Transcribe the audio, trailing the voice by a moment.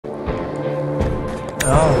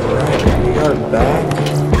Alright, we are back.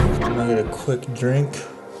 I'm gonna get a quick drink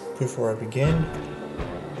before I begin.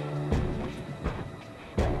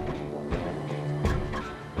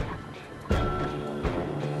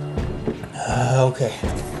 Okay.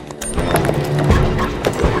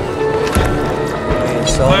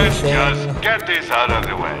 Let's just get this out of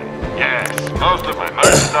the way. Yes, most of my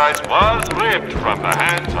merchandise was ripped from the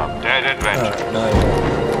hands of dead adventurers.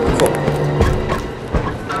 Cool.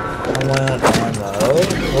 I want ammo.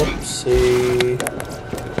 Oopsie.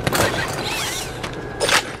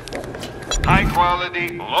 High quality,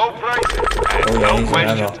 low price, and no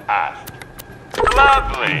questions asked.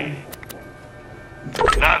 Lovely.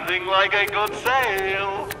 Nothing like a good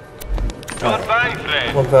sale. Goodbye,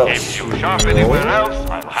 friend. If you shop anywhere else,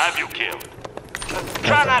 I'll have you killed.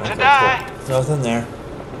 Try not to die. Cool. Nothing there.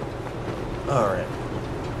 Alright.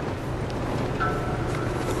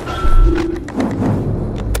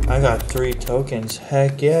 I got 3 tokens.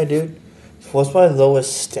 Heck yeah, dude. What's my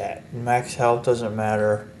lowest stat? Max health doesn't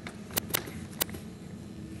matter.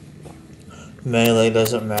 Melee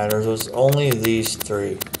doesn't matter. So it's only these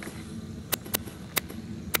 3.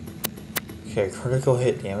 Okay, critical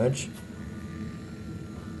hit damage.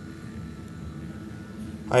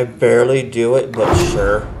 I barely do it, but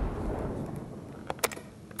sure.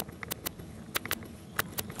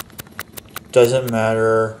 Doesn't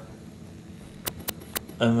matter.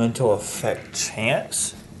 Elemental effect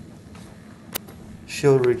chance.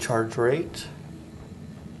 Shield recharge rate.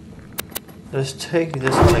 Let's take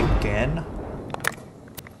this one again.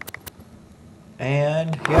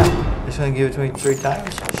 And yeah, it's gonna give it to me 3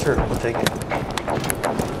 times. Sure, we'll take it. I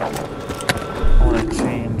want to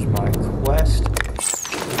change my quest to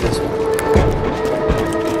this one.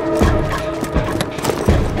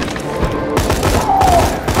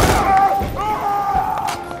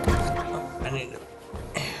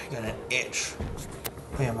 I got an itch.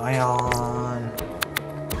 Wait, am I on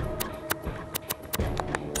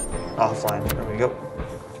offline? There we go.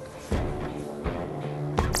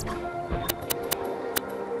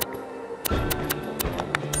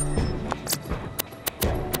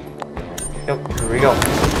 Yep, here we go.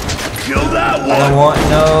 Kill that one! I don't want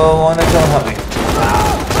no one to come help me.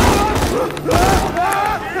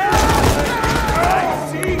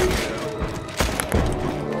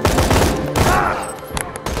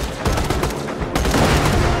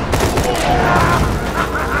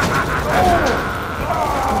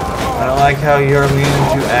 I don't like how you're immune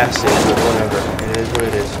to acid, but whatever. It is what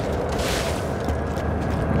it is.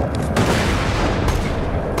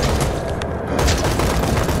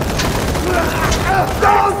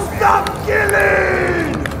 Don't stop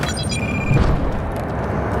killing!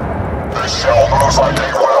 This shell moves like a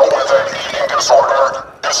well with an eating disorder.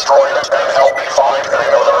 Destroy it and help me find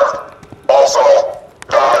another. Also,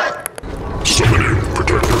 die. Summoning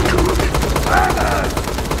protector turret.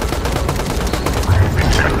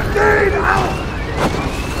 Get out!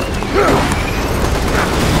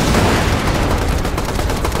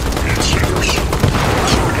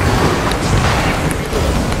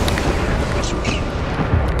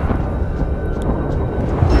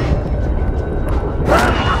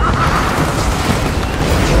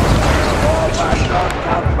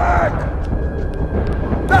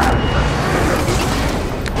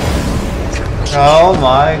 Oh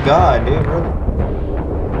my god, dude, really?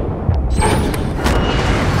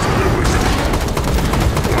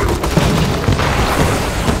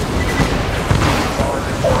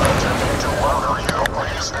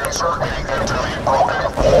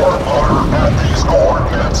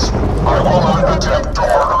 I will not attempt to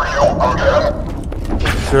murder you again.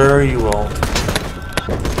 Sure you won't.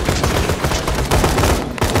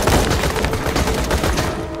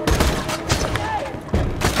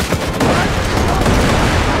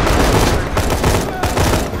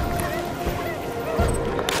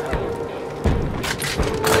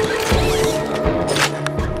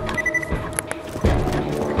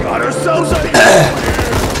 Got ourselves a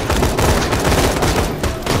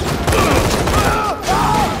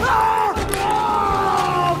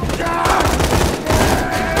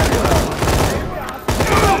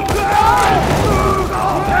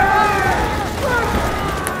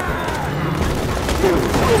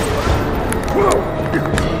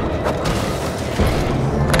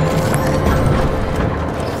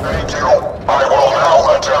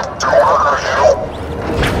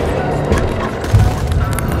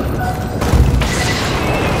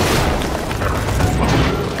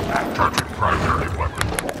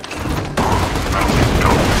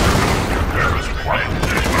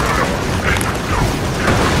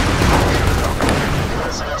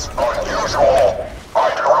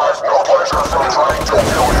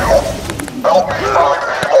help me find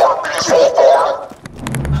a more peaceful form?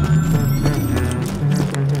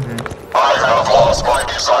 I have lost my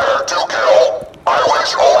desire to kill. I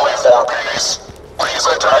wish only for peace. Please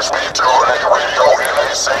attach me to a radio in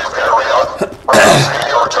a safe area, perhaps in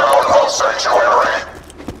your town of sanctuary.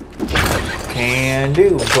 Can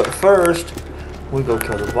do, but first, we go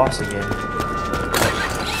kill the boss again.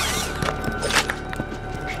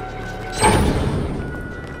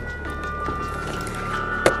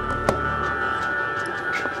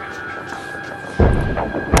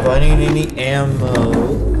 Do I need any ammo?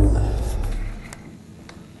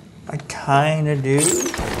 I kinda do.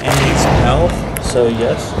 And need some health, so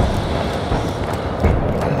yes.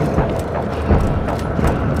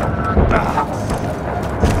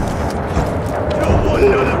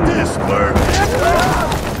 None of this, Bert.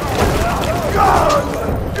 God!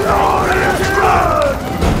 God is run!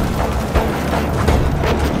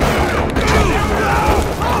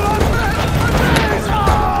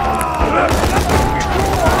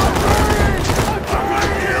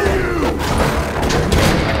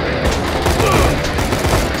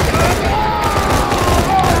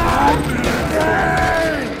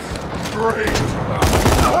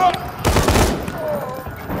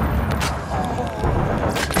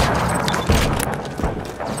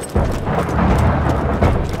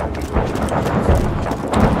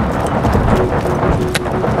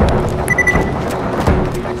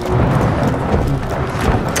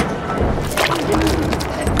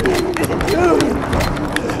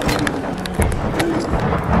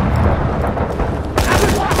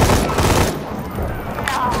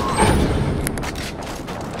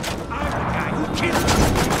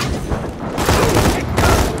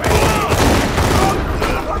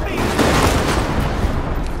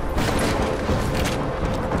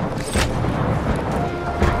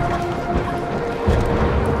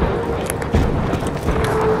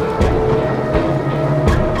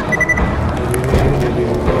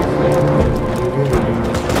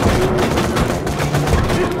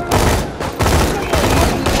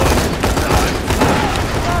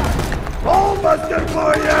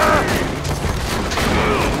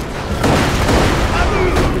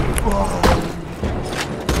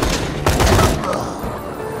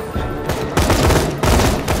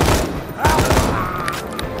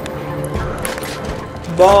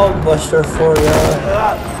 Ball buster for ya.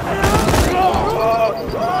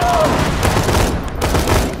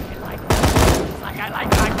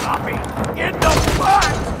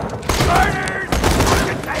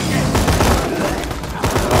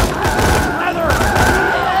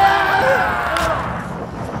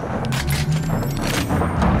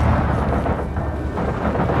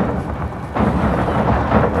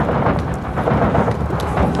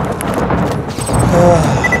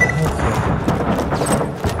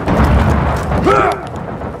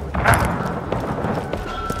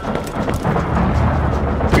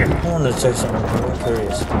 Check something. I'm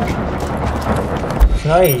curious.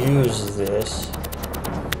 Can I use this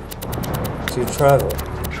to travel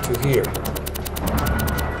to here?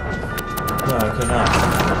 No, I cannot.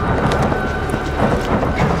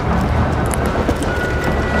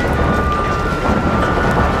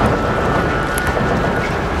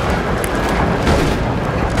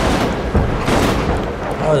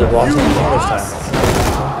 Oh, the boss is this time.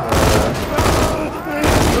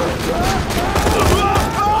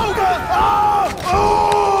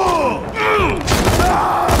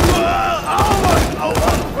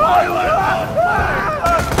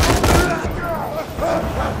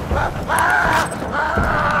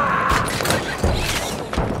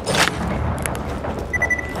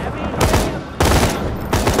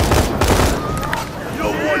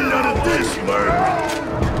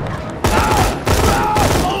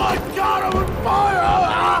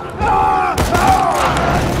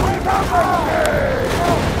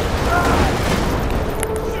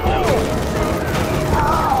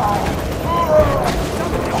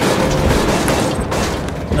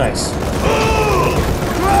 Nice.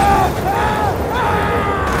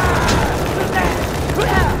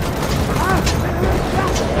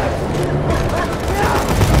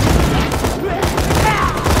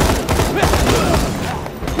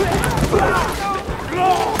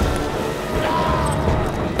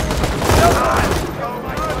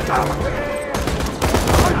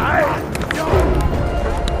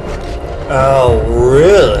 Oh,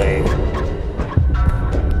 really?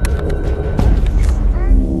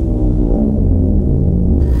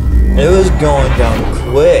 It was going down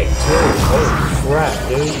quick, too. Holy crap,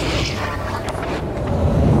 dude.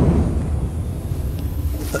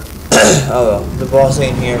 Oh well, the boss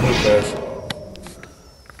ain't here, who cares?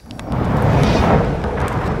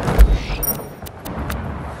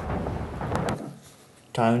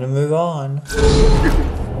 Time to move on.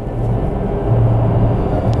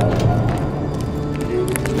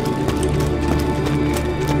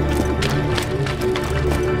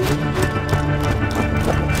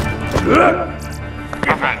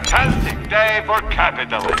 A fantastic day for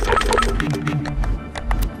capitalism.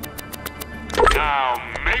 Now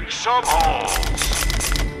make some holes.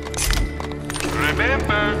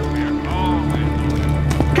 Remember, we're always...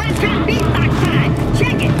 Contract beatbox time!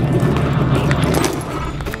 Check it!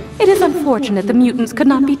 It is unfortunate the mutants could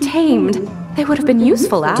not be tamed. They would have been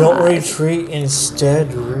useful allies. Don't retreat,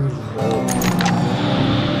 instead reload.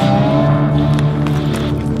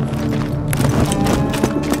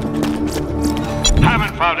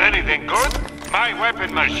 Haven't found anything good? My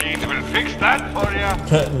weapon machines will fix that for you.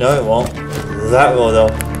 No, it won't. That will,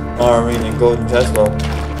 though. Or, I mean, the golden chest will.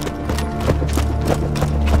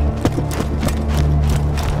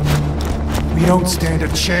 We don't stand a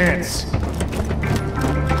chance.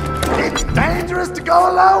 It's dangerous to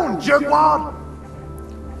go alone, Jugwad.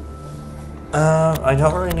 I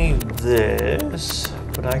don't really need this,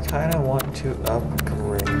 but I kind of want to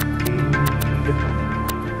upgrade.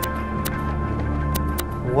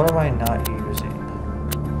 What am I not using?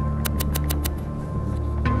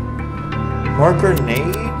 More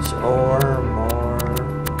grenades or more?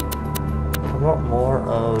 How about more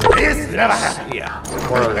of? This never happened. Yeah,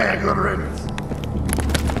 more of that. Good riddance.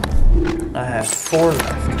 I have 4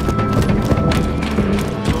 left.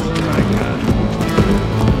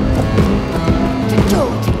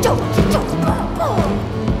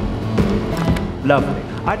 Lovely.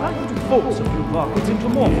 I'd like you to force a few rockets into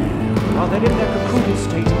morphine. While they're in their cocoon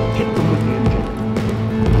state, hit them with the engine.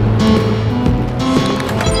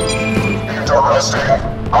 Interesting.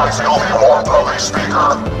 I feel the warmth of the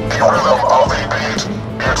speaker, the rhythm of the beat.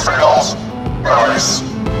 It feels nice.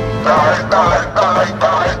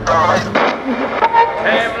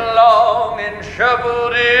 Came along and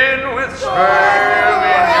shoveled in with sperm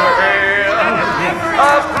in your hand. A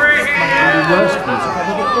free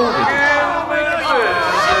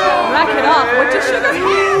Rack it off, would you, sugar?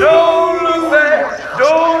 Don't look back,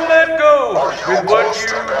 don't let go. With what you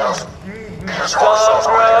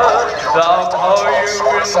stop how you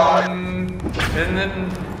win.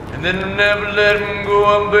 And then never let him go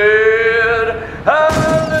on bed.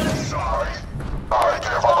 Sorry, I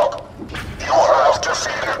give up. You have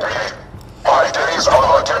defeated me. My days of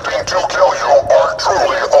attempting to kill you are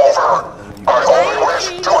truly over. I only wish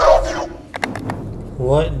to help you.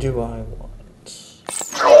 What do I want?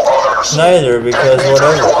 Kill others. Neither, because Take me to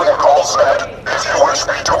whatever. your call set if you wish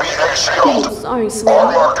me to be a shield. Sorry, Or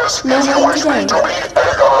sweetheart. Marcus No if you one wish me today. to be a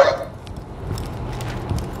gun.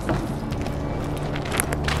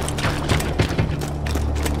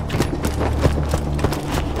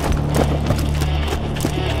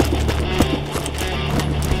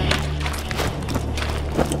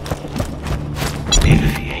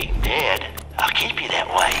 If you ain't dead, I'll keep you that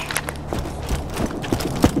way.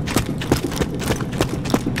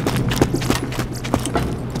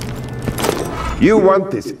 You want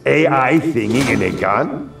this AI thingy in a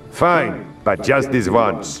gun? Fine, but just this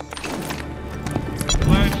once.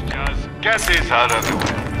 Let's just get this out of the way.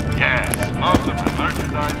 Yes, most of the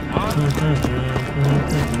merchandise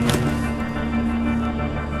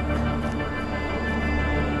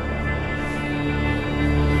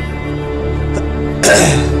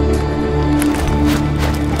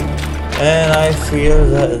And I fear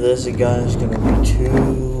that this gun is going to be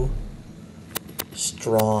too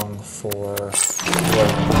strong for what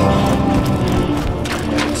I'm doing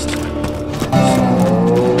next.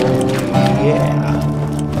 So, yeah.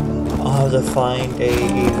 I'll have to find a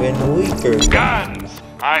even weaker gun. guns.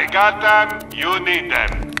 I got them, you need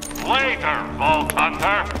them. Later, Vault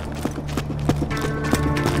Hunter.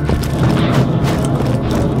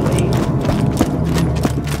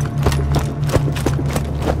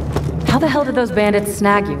 How the hell did those bandits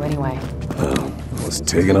snag you anyway? I was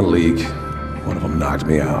taking a leak. One of them knocked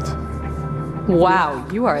me out. Wow,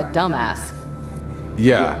 you are a dumbass.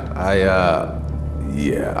 Yeah,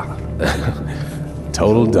 yeah.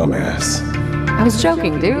 Total dumbass. I was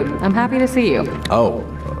joking, dude. I'm happy to see you. Oh,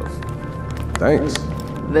 thanks.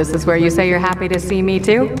 This is where you say you're happy to see me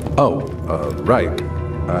too? Oh, right.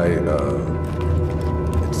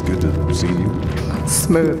 It's good to see you.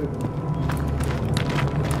 Smooth.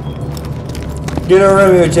 Get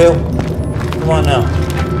over here, too. Come on now.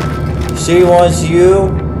 She wants you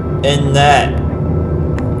and that.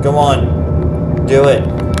 Come on. Do it.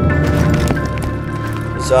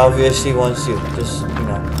 It's obvious she wants you. Just,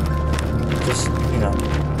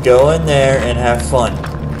 go in there and have fun.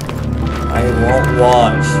 I won't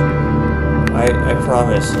watch. I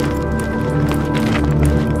promise.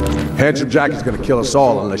 Handsome Jack is gonna kill us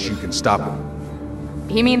all unless you can stop him.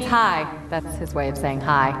 He means hi. That's his way of saying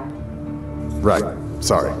hi. Right.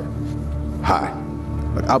 Sorry. Hi.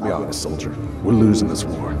 Look, I'll be honest, soldier. We're losing this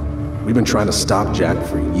war. We've been trying to stop Jack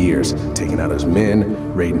for years, taking out his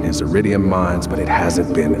men, raiding his iridium mines, but it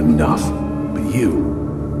hasn't been enough. But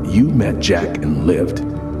you met Jack and lived.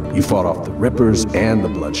 You fought off the Rippers and the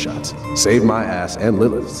Bloodshots. Saved my ass and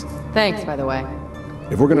Lilith's. Thanks, by the way.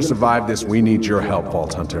 If we're gonna survive this, we need your help,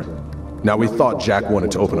 Vault Hunter. Now, we thought Jack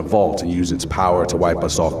wanted to open a vault and use its power to wipe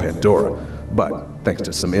us off Pandora. But, thanks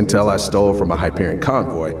to some intel I stole from a Hyperion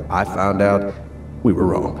convoy, I found out we were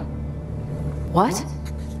wrong. What?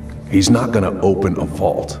 He's not gonna open a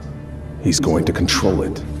vault. He's going to control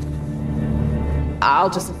it.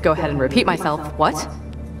 I'll just go ahead and repeat myself. What?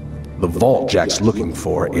 The vault Jack's looking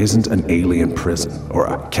for isn't an alien prison or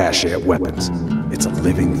a cache of weapons. It's a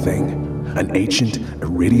living thing. An ancient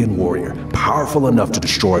Iridian warrior, powerful enough to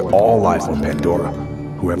destroy all life on Pandora.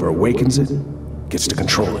 Whoever awakens it, gets to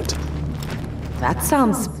control it. That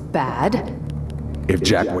sounds bad. If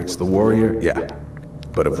Jack wakes the warrior, yeah.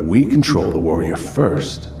 But if we control the warrior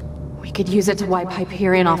first... We could use it to wipe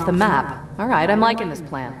Hyperion off the map. Alright, I'm liking this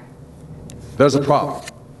plan. There's a problem.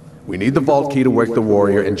 We need the vault key to wake the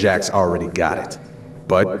warrior, and Jack's already got it.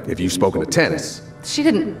 But if you've spoken to Tennis... She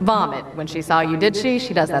didn't vomit when she saw you, did she?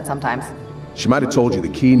 She does that sometimes. She might have told you the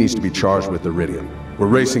key needs to be charged with iridium. We're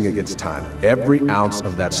racing against time. Every ounce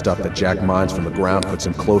of that stuff that Jack mines from the ground puts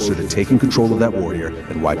him closer to taking control of that warrior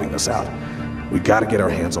and wiping us out. We gotta get our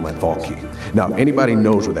hands on that vault key. Now, if anybody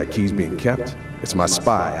knows where that key's being kept, it's my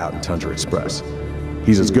spy out in Tundra Express.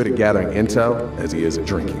 He's as good at gathering intel as he is at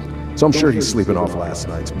drinking. So I'm sure he's sleeping off last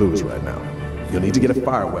night's booze right now. You'll need to get a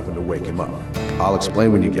fire weapon to wake him up. I'll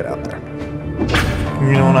explain when you get out there.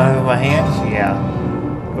 You know what I have in my hands? Yeah.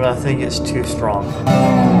 But I think it's too strong.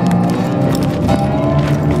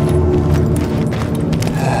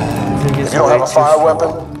 I think it's If you don't have a fire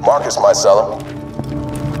weapon, Marcus might sell them.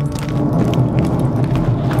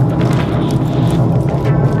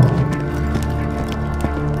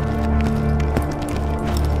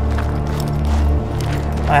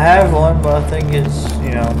 I have one, but I think it's,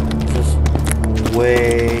 you know, just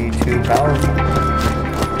way too powerful.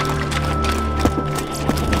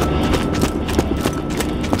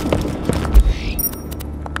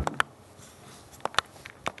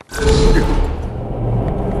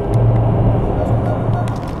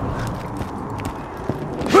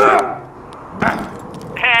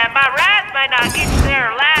 My rats may not get you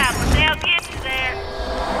there alive, but they'll get you there.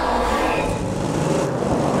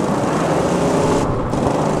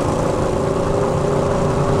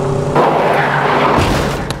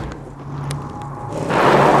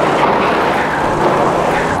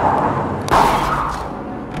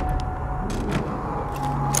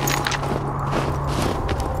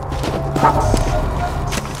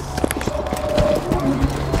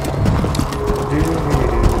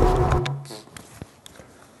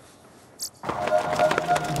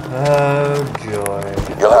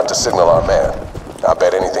 Signal our man. I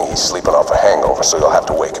bet anything he's sleeping off a hangover, so you'll have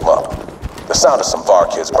to wake him up. The sound of some VAR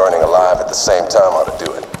kids burning alive at the same time ought to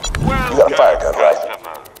do it. You got a fire gun, right?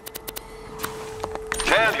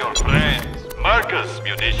 Tell your friends, Marcus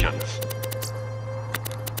munitions.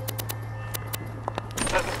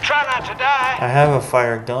 Try not to die. I have a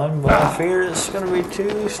fire gun, but I fear it's going to be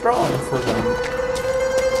too strong for them.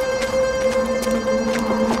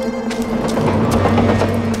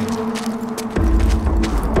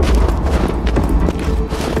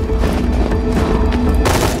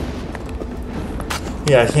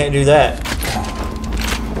 Yeah, I can't do that.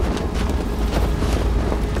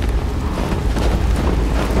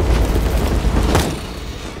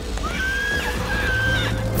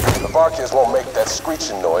 The VAR kids won't make that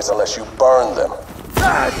screeching noise unless you burn them.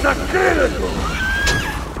 That's a critical!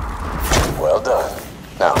 Well done.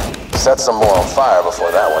 Now, set some more on fire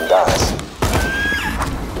before that one dies.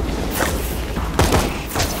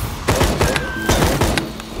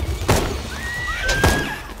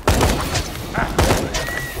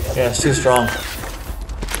 Yeah, it's too strong.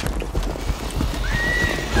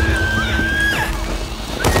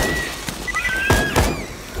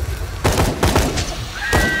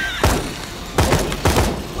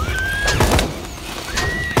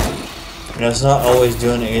 You know, it's not always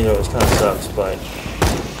doing it either, which kind of sucks, but...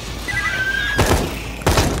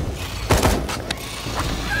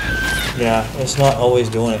 Yeah, it's not always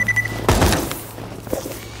doing it.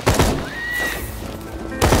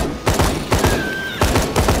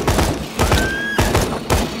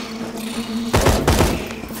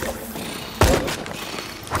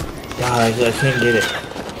 God, I can't get it.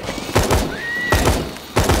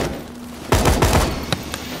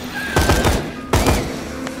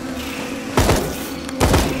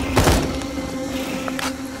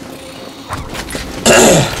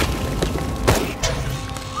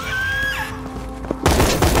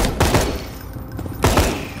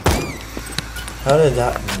 How did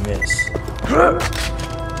that miss?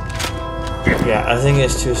 Yeah, I think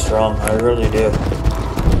it's too strong. I really do.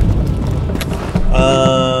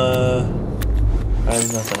 I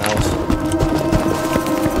have nothing else.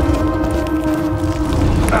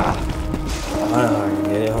 I don't know how I can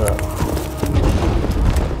get it. Hold up.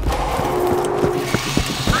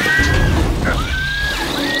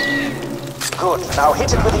 Good. Now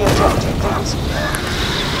hit it with the injector, please.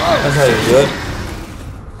 That's how you do it.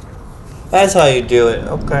 That's how you do it.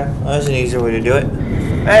 Okay, that's an easier way to do it.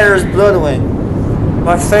 Hey, there's Bloodwing,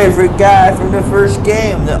 my favorite guy from the first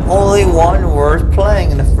game. The only one worth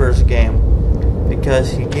playing in the first game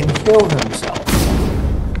because he can kill himself.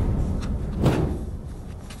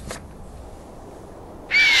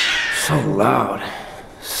 So loud,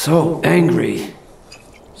 so angry,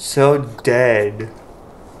 so dead,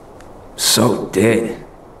 so dead.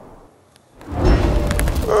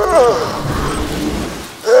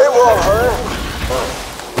 Hey, Walter.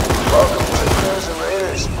 Welcome to the Bears and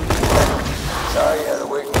Raiders. Sorry you had to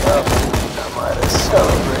wake me up. I might have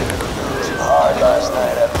celebrated a little too hard last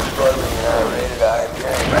night after Bloodwing and I raided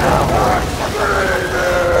IPA.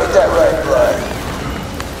 Ain't that right, Blood?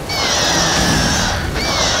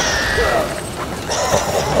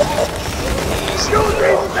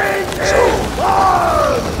 So,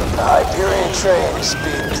 the Hyperion train is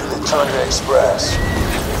speeding through the Tundra Express.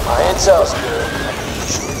 My intel's good, and it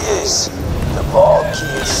usually is. The bald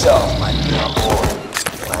key itself might be on board.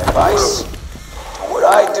 My advice? Do what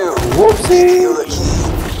I do. Steal the key,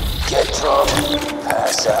 get drunk,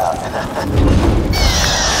 pass out.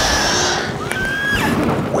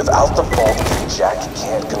 Without the vault key, Jack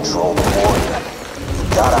can't control the warrior. You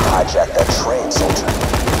gotta hijack that train, soldier.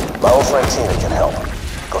 My old friend Tina can help.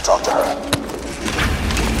 Go talk to her.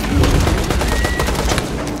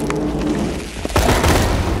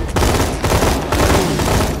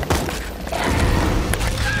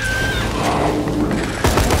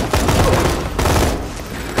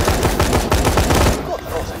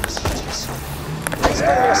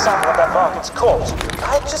 It's cold.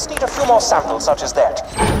 I just need a few more samples such as that.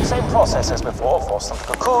 Same process as before. Force them to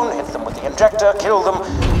cocoon, hit them with the injector, kill them.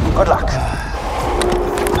 Good luck.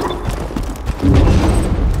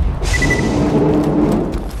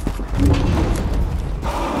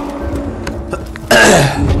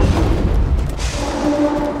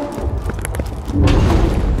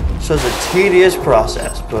 So it's a tedious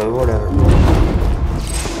process, but whatever.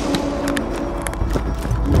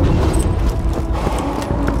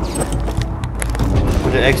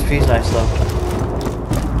 The XP's nice though.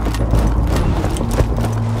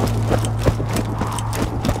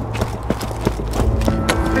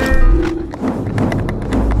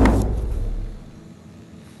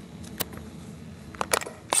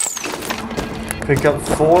 Pick up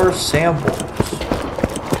 4 samples.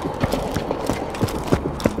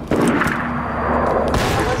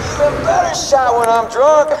 Even better shot when I'm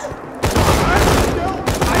drunk.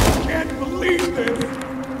 I can't believe this.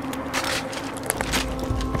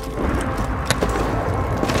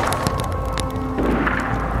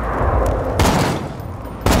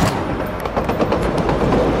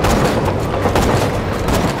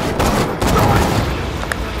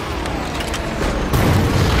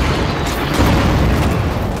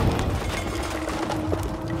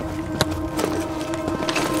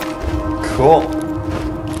 Cool.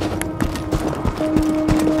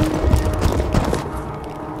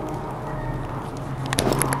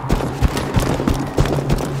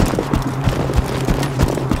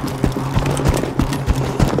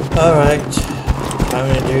 Alright, time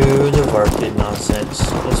to do the wrpg nonsense.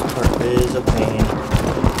 This part is a pain.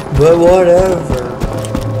 But whatever.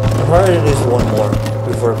 I'll probably do this one more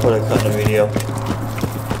before I put a cut in the video.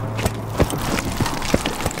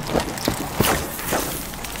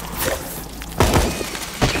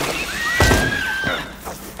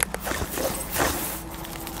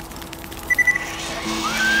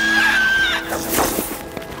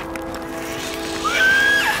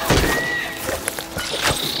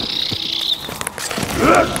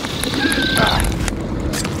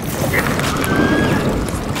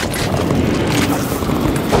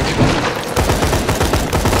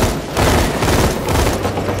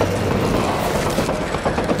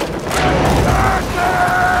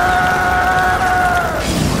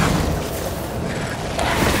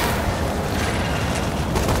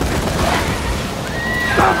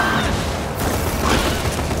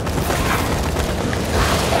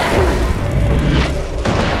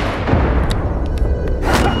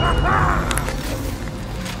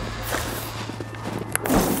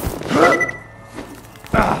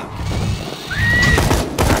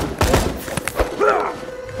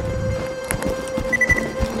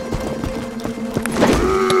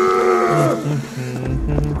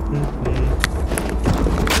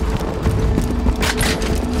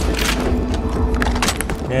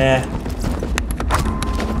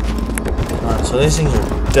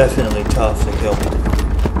 Those are definitely tough to kill.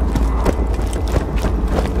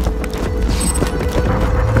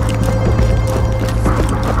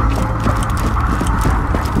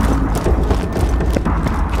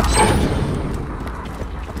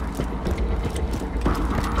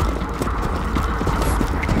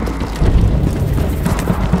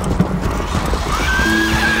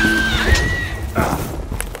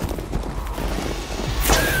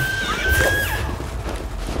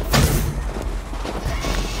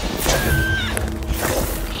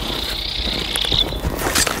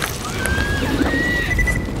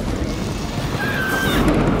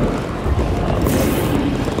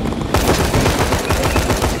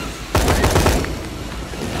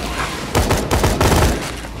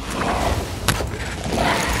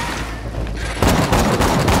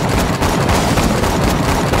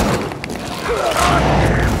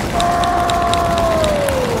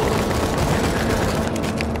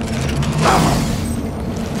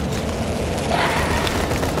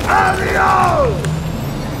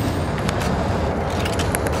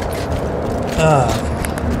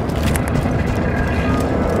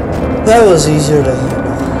 That was easier to handle.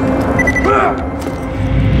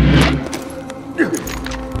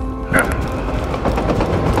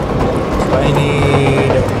 So I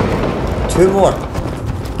need 2 more.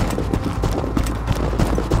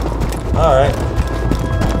 Alright.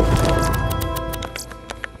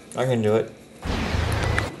 I can do it.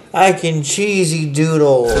 I can cheesy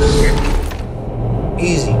doodle.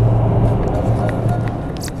 Easy.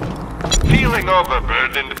 Feeling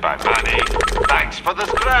overburdened by money? Thanks for the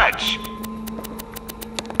scratch.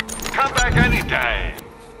 Come back anytime.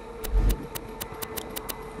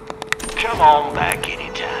 Come on back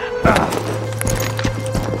anytime.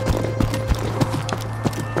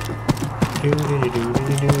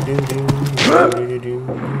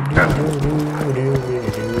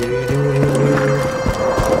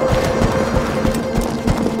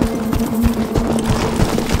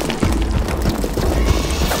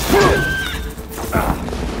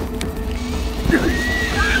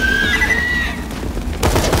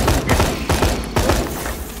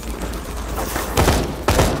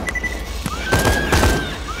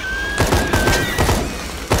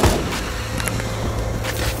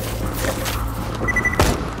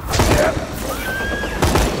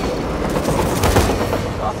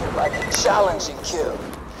 Challenging kill.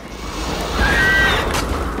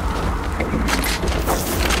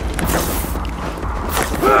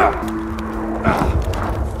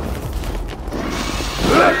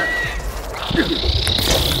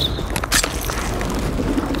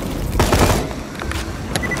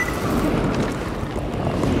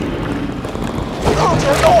 Oh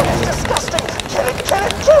dear Lord, it's disgusting! Kill it, kill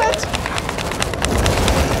it, kill it!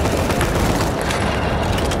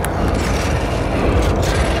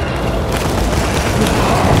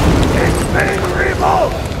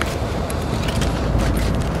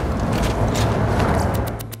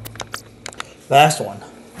 Last one.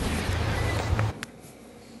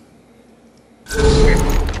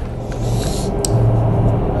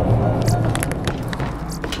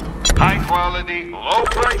 High quality, low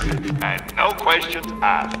prices, and no questions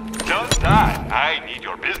asked. Don't die. I need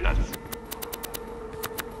your business.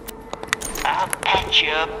 I'll patch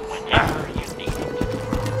you up whenever you need it.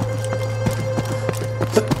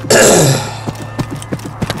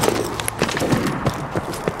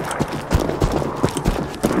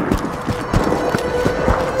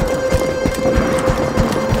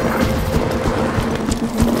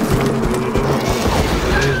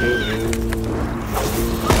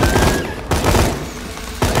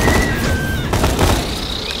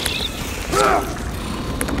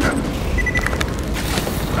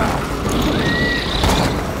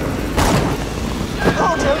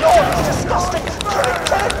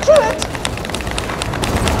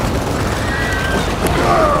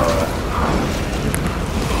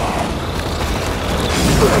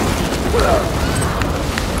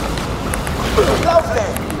 Lovely!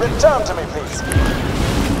 Return to me, please.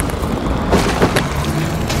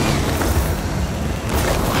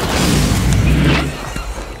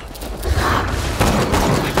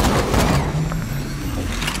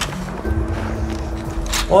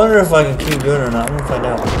 I wonder if I can keep doing it or not. I'm gonna find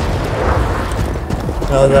out.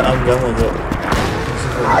 Now that I'm done with it.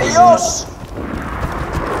 Adios!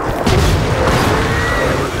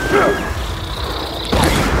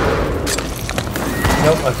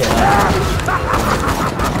 Nope, I can't.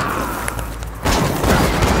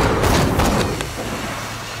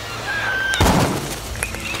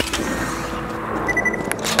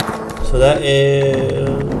 So that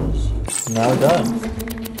is now done.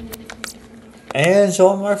 And so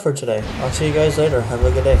I'm for today. I'll see you guys later. Have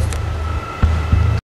a good day.